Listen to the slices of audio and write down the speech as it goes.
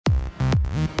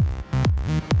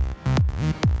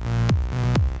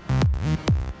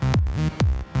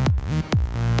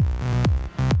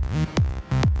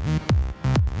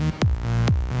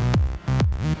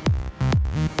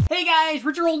guys,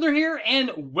 Richard Oldner here,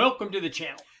 and welcome to the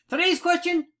channel. Today's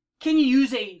question, can you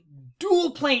use a dual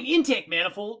plane intake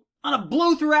manifold on a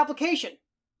blow-through application?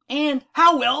 And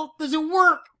how well does it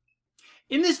work?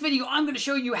 In this video, I'm going to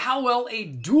show you how well a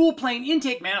dual plane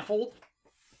intake manifold,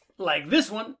 like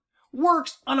this one,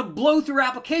 works on a blow-through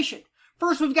application.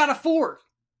 First, we've got a Ford,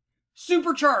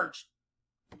 supercharged,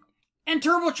 and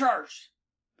turbocharged.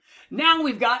 Now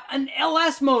we've got an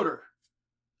LS motor,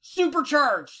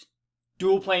 supercharged,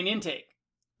 dual plane intake.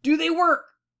 Do they work?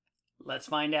 Let's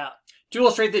find out. To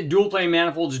illustrate that dual plane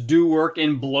manifolds do work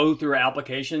in blow-through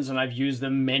applications, and I've used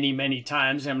them many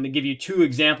times, I'm going to give you two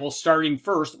examples, starting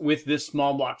first with this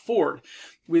small block Ford.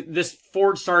 This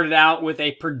Ford started out with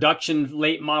a production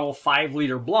late model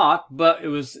 5-liter block, but it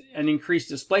was an increased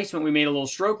displacement. We made a little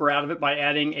stroker out of it by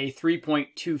adding a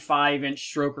 3.25-inch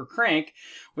stroker crank.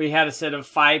 We had a set of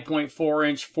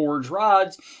 5.4-inch forged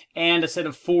rods and a set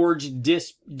of forged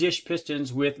dish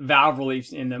pistons with valve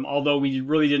reliefs in them, although we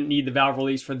really didn't need the valve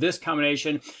reliefs for this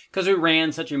combination because we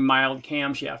ran such a mild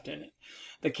camshaft in it.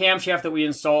 The camshaft that we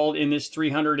installed in this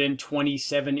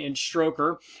 327-inch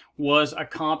stroker was a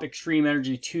Comp Extreme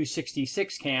Energy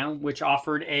 266 cam, which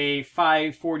offered a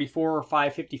 544 or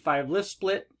 555 lift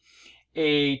split,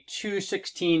 a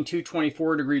 216,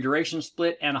 224 degree duration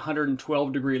split, and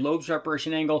 112 degree lobe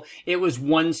separation angle. It was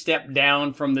one step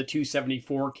down from the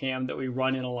 274 cam that we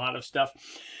run in a lot of stuff.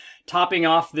 Topping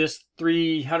off this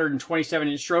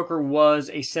 327-inch stroker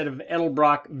was a set of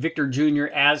Edelbrock Victor Jr.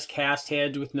 as cast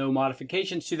heads with no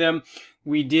modifications to them.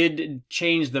 We did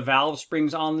change the valve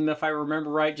springs on them, if I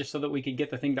remember right, just so that we could get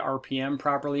the thing to RPM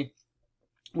properly.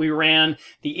 We ran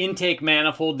the intake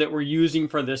manifold that we're using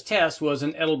for this test was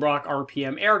an Edelbrock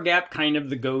RPM air gap, kind of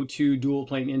the go-to dual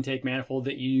plane intake manifold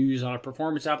that you use on a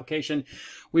performance application.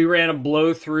 We ran a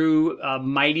blow-through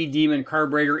Mighty Demon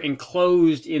carburetor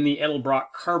enclosed in the Edelbrock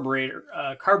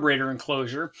carburetor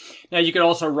enclosure. Now you could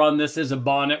also run this as a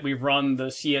bonnet. We've run the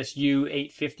CSU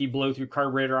 850 blow-through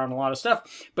carburetor on a lot of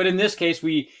stuff, but in this case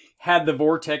we had the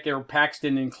Vortec or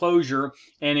Paxton enclosure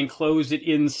and enclosed it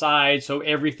inside so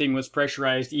everything was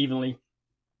pressurized evenly.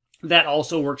 That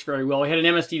also works very well. We had an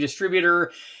MSD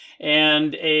distributor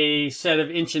and a set of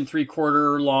 1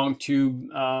 3/4 long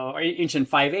tube, 1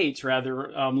 5/8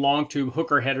 rather, long tube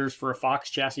hooker headers for a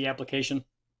Fox chassis application.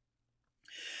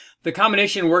 The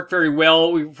combination worked very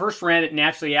well. We first ran it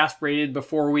naturally aspirated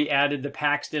before we added the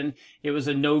Paxton. It was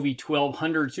a Novi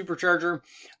 1200 supercharger,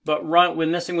 but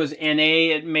when this thing was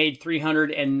NA, it made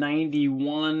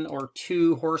 391 or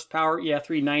 2 horsepower. Yeah,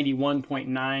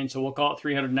 391.9, so we'll call it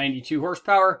 392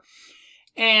 horsepower.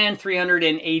 And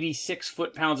 386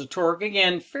 foot-pounds of torque.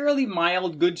 Again, fairly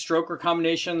mild, good stroker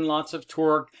combination, lots of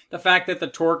torque. The fact that the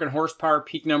torque and horsepower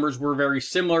peak numbers were very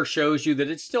similar shows you that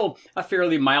it's still a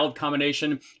fairly mild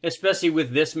combination, especially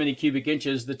with this many cubic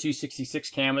inches. The 266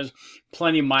 cam is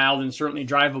plenty mild and certainly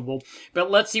drivable.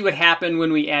 But let's see what happened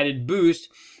when we added boost.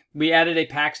 We added a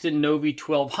Paxton Novi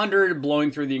 1200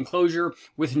 blowing through the enclosure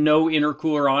with no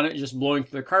intercooler on it, just blowing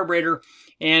through the carburetor.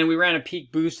 And we ran a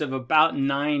peak boost of about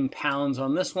 9 pounds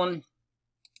on this one.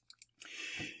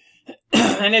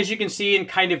 And as you can see, in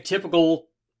kind of typical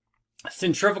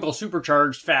centrifugal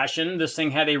supercharged fashion, this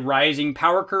thing had a rising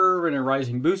power curve and a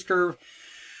rising boost curve.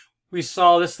 We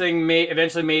saw this thing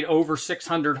eventually made over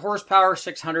 600 horsepower,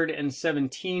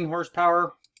 617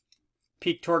 horsepower.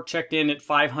 Peak torque checked in at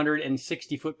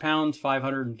 560 foot-pounds,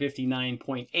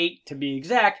 559.8 to be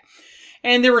exact.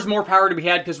 And there was more power to be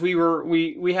had because we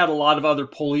had a lot of other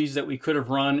pulleys that we could have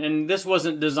run. And this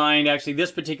wasn't designed, actually,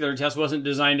 this particular test wasn't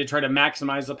designed to try to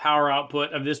maximize the power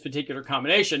output of this particular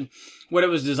combination. What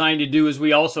it was designed to do is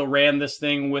we also ran this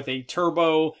thing with a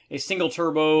turbo, a single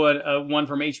turbo, one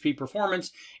from HP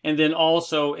Performance, and then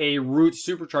also a Roots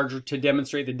supercharger to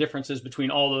demonstrate the differences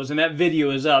between all those. And that video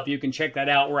is up. You can check that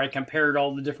out where I compared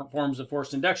all the different forms of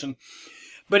forced induction.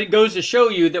 But it goes to show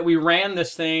you that we ran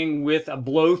this thing with a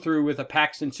blow-through with a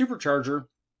Paxton supercharger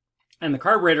and the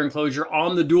carburetor enclosure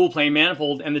on the dual plane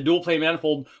manifold, and the dual plane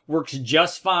manifold works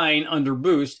just fine under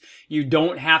boost. You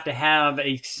don't have to have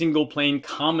a single plane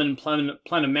common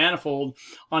plenum manifold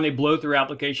on a blow-through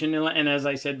application. And as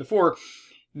I said before,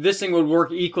 this thing would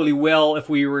work equally well if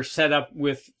we were set up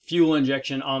with fuel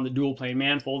injection on the dual plane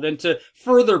manifold. And to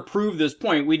further prove this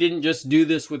point, we didn't just do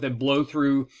this with a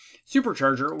blow-through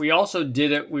supercharger. We also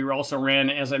did it, we also ran,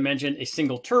 as I mentioned, a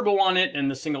single turbo on it,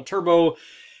 and the single turbo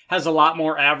has a lot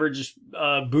more average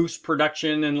boost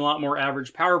production and a lot more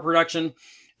average power production.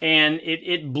 and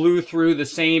it blew through the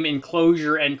same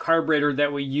enclosure and carburetor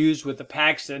that we used with the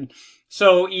Paxton.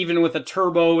 So even with a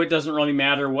turbo, it doesn't really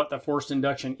matter what the forced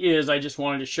induction is. I just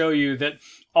wanted to show you that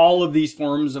all of these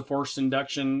forms of forced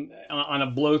induction on a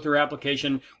blow-through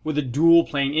application with a dual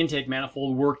plane intake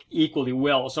manifold work equally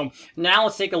well. So now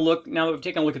let's take a look, now that we've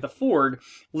taken a look at the Ford,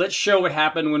 let's show what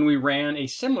happened when we ran a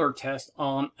similar test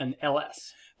on an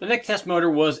LS. The next test motor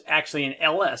was actually an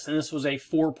LS, and this was a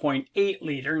 4.8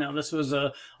 liter. Now, this was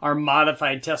our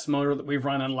modified test motor that we've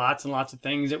run on lots and lots of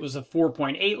things. It was a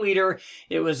 4.8 liter.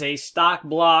 It was a stock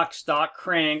block, stock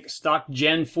crank, stock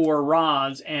Gen 4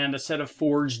 rods, and a set of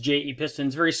forged JE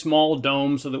pistons. Very small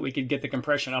dome so that we could get the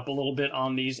compression up a little bit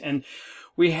on these. And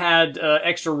we had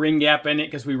extra ring gap in it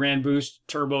because we ran boost,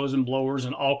 turbos, and blowers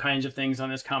and all kinds of things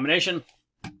on this combination.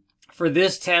 For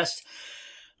this test,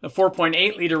 the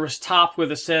 4.8 liter was topped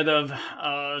with a set of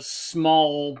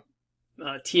small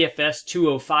TFS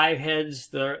 205 heads.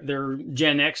 They're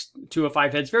Gen X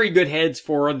 205 heads. Very good heads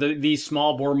for these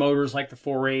small bore motors like the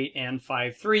 4.8 and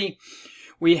 5.3.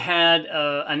 We had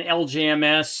an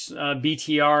LJMS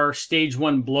BTR Stage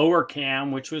 1 blower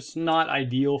cam, which was not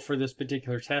ideal for this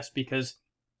particular test because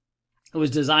it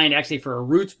was designed actually for a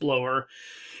roots blower.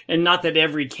 And not that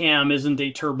every cam isn't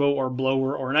a turbo or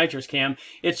blower or nitrous cam.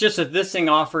 It's just that this thing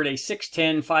offered a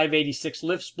 610, 586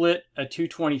 lift split, a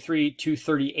 223,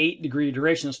 238 degree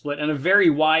duration split, and a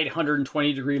very wide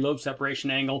 120 degree lobe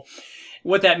separation angle.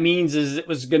 What that means is it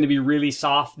was going to be really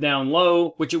soft down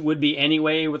low, which it would be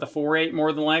anyway with a 4.8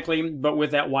 more than likely. But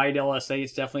with that wide LSA,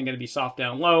 it's definitely going to be soft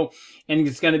down low. And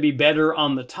it's going to be better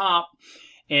on the top.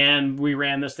 And we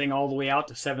ran this thing all the way out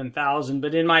to 7,000.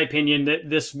 But in my opinion,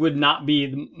 this would not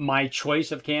be my choice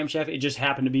of camshaft. It just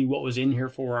happened to be what was in here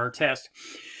for our test.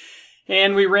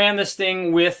 And we ran this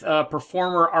thing with a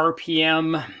Performer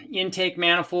RPM intake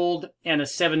manifold and a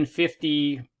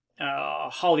 750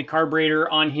 Holley carburetor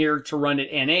on here to run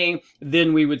at NA.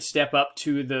 Then we would step up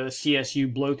to the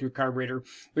CSU blow-through carburetor.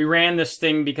 We ran this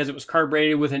thing because it was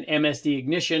carbureted with an MSD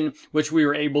ignition, which we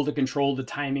were able to control the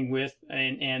timing with,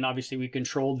 and obviously we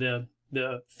controlled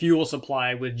the fuel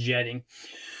supply with jetting.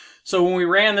 So when we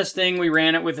ran this thing, we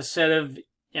ran it with a set of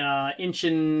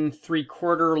 1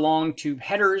 3/4 long tube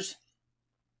headers.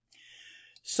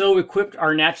 So equipped,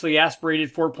 our naturally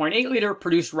aspirated 4.8 liter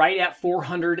produced right at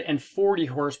 440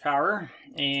 horsepower,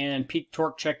 and peak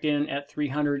torque checked in at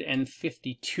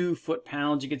 352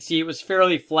 foot-pounds. You can see it was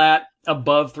fairly flat,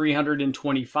 above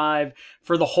 325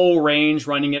 for the whole range,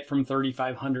 running it from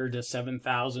 3,500 to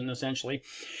 7,000 essentially.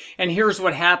 And here's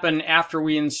what happened after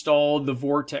we installed the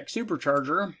Vortex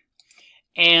supercharger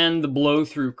and the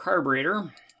blow-through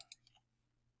carburetor.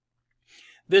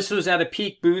 This was at a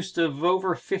peak boost of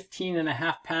over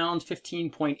 15.5 pounds,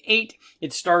 15.8.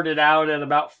 It started out at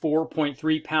about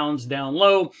 4.3 pounds down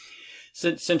low.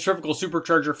 Centrifugal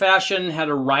supercharger fashion, had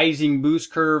a rising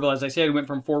boost curve. As I said, it went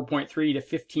from 4.3 to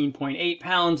 15.8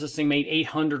 pounds. This thing made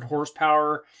 800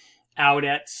 horsepower out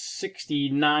at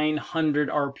 6,900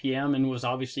 RPM and was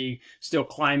obviously still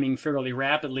climbing fairly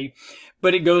rapidly.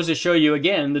 But it goes to show you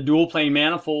again, the dual plane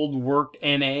manifold worked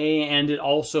NA and it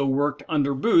also worked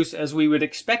under boost as we would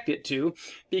expect it to,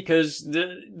 because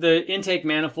the intake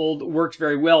manifold works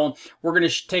very well. We're going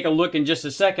to take a look in just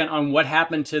a second on what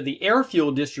happened to the air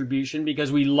fuel distribution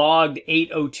because we logged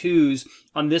 802s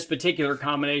on this particular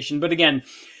combination. But again,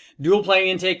 dual plane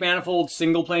intake manifolds,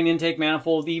 single plane intake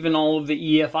manifolds, even all of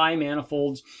the EFI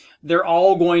manifolds, they're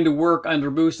all going to work under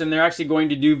boost, and they're actually going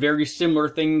to do very similar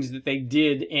things that they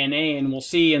did NA, and we'll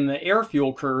see in the air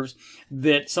fuel curves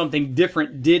that something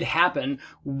different did happen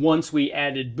once we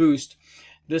added boost.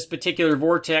 This particular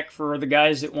Vortex, for the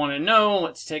guys that want to know,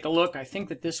 let's take a look. I think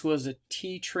that this was a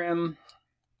T trim.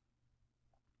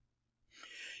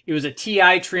 It was a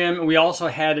TI trim. We also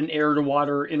had an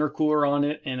air-to-water intercooler on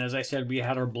it. And as I said, we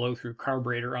had our blow-through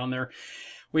carburetor on there.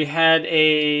 We had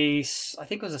a, I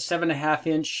think it was a 7.5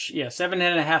 inch, yeah,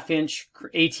 7.5 inch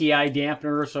ATI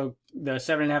dampener. So the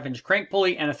 7.5 inch crank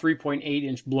pulley and a 3.8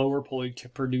 inch blower pulley to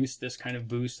produce this kind of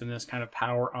boost and this kind of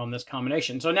power on this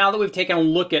combination. So now that we've taken a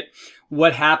look at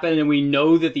what happened and we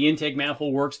know that the intake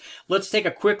manifold works, let's take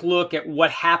a quick look at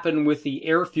what happened with the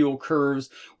air fuel curves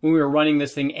when we were running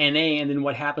this thing NA and then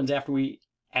what happens after we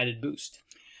added boost.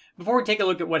 Before we take a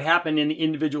look at what happened in the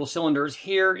individual cylinders,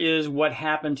 here is what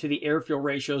happened to the air-fuel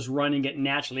ratios running it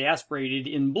naturally aspirated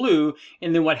in blue,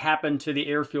 and then what happened to the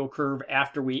air-fuel curve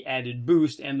after we added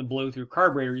boost and the blow-through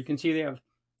carburetor. You can see they have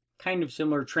kind of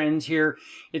similar trends here.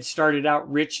 It started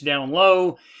out rich down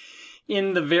low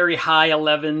in the very high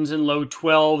 11s and low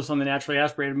 12s on the naturally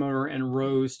aspirated motor and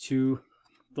rose to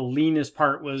the leanest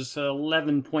part was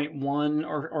 11.1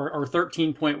 or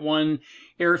 13.1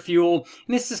 air fuel.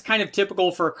 And this is kind of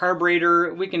typical for a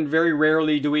carburetor. We can very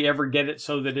rarely do we ever get it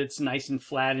so that it's nice and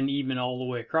flat and even all the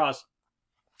way across.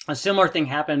 A similar thing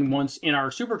happened once in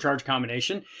our supercharged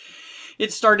combination.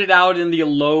 It started out in the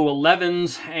low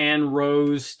 11s and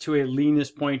rose to a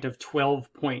leanest point of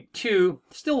 12.2.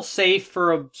 Still safe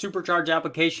for a supercharged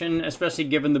application, especially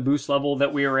given the boost level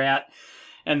that we were at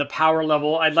and the power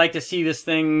level. I'd like to see this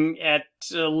thing at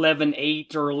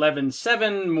 11.8 or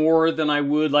 11.7 more than I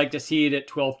would like to see it at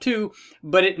 12.2,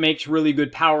 but it makes really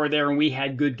good power there, and we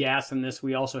had good gas in this.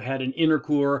 We also had an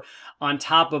intercooler on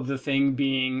top of the thing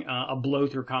being a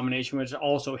blow-through combination, which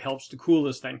also helps to cool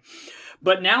this thing.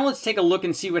 But now let's take a look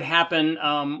and see what happened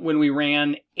when we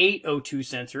ran 8 O2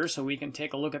 sensors. So we can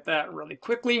take a look at that really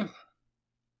quickly.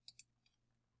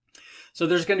 So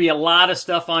there's going to be a lot of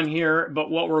stuff on here, but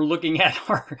what we're looking at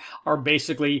are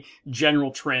basically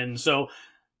general trends. So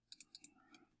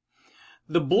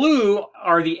the blue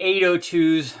are the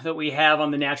 802s that we have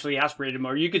on the naturally aspirated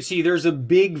motor. You can see there's a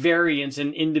big variance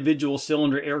in individual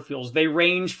cylinder air fuels. They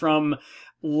range from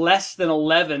less than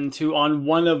 11 to, on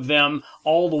one of them,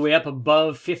 all the way up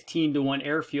above 15-to-1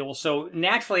 air fuel. So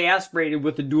naturally aspirated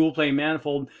with the dual plane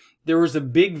manifold, there was a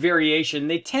big variation.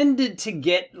 They tended to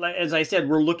get, as I said,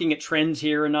 we're looking at trends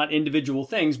here and not individual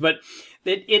things, but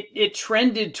it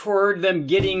trended toward them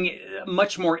getting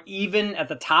much more even at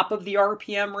the top of the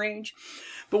RPM range.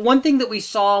 But one thing that we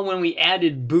saw when we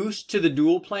added boost to the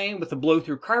dual plane with the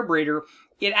blow-through carburetor,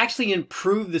 it actually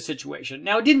improved the situation.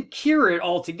 Now, it didn't cure it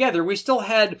altogether. We still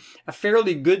had a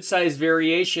fairly good-sized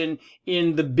variation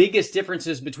in the biggest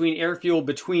differences between air fuel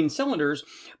between cylinders,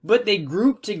 but they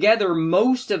grouped together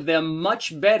most of them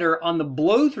much better on the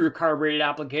blow-through carbureted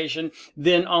application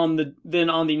than on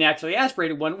the naturally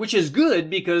aspirated one, which is good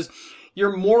because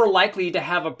you're more likely to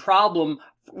have a problem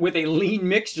with a lean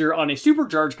mixture on a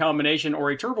supercharged combination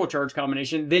or a turbocharged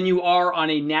combination than you are on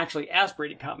a naturally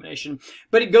aspirated combination.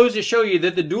 But it goes to show you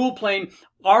that the dual plane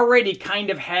already kind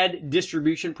of had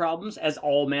distribution problems, as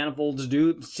all manifolds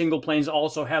do. Single planes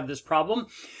also have this problem.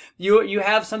 You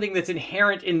have something that's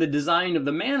inherent in the design of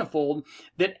the manifold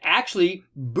that actually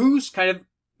boost kind of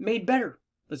made better.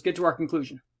 Let's get to our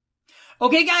conclusion.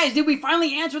 Okay, guys, did we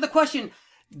finally answer the question?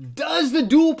 Does the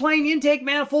dual plane intake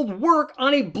manifold work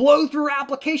on a blow-through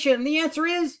application? And the answer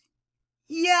is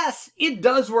yes, it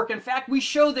does work. In fact, we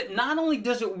show that not only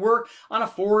does it work on a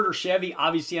Ford or Chevy,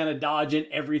 obviously on a Dodge and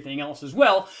everything else as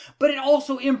well, but it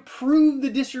also improved the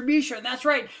distribution. That's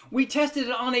right. We tested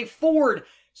it on a Ford,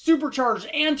 supercharged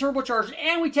and turbocharged,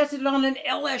 and we tested it on an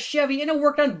LS Chevy, and it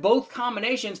worked on both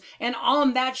combinations. And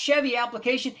on that Chevy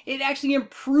application, it actually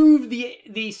improved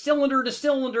the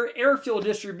cylinder-to-cylinder air fuel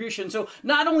distribution. So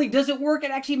not only does it work,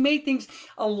 it actually made things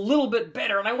a little bit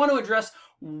better. And I want to address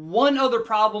one other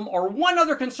problem or one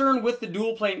other concern with the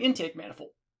dual plane intake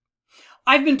manifold.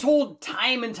 I've been told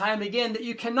time and time again that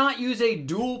you cannot use a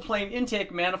dual plane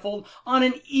intake manifold on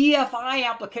an EFI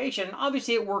application.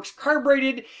 Obviously, it works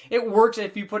carbureted. It works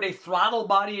if you put a throttle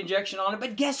body injection on it.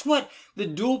 But guess what? The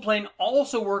dual plane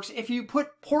also works if you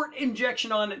put port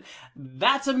injection on it.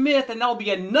 That's a myth, and that'll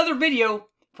be another video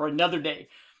for another day.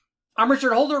 I'm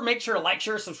Richard Holder. Make sure to like,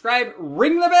 share, subscribe,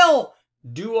 ring the bell,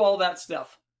 do all that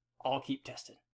stuff. I'll keep testing.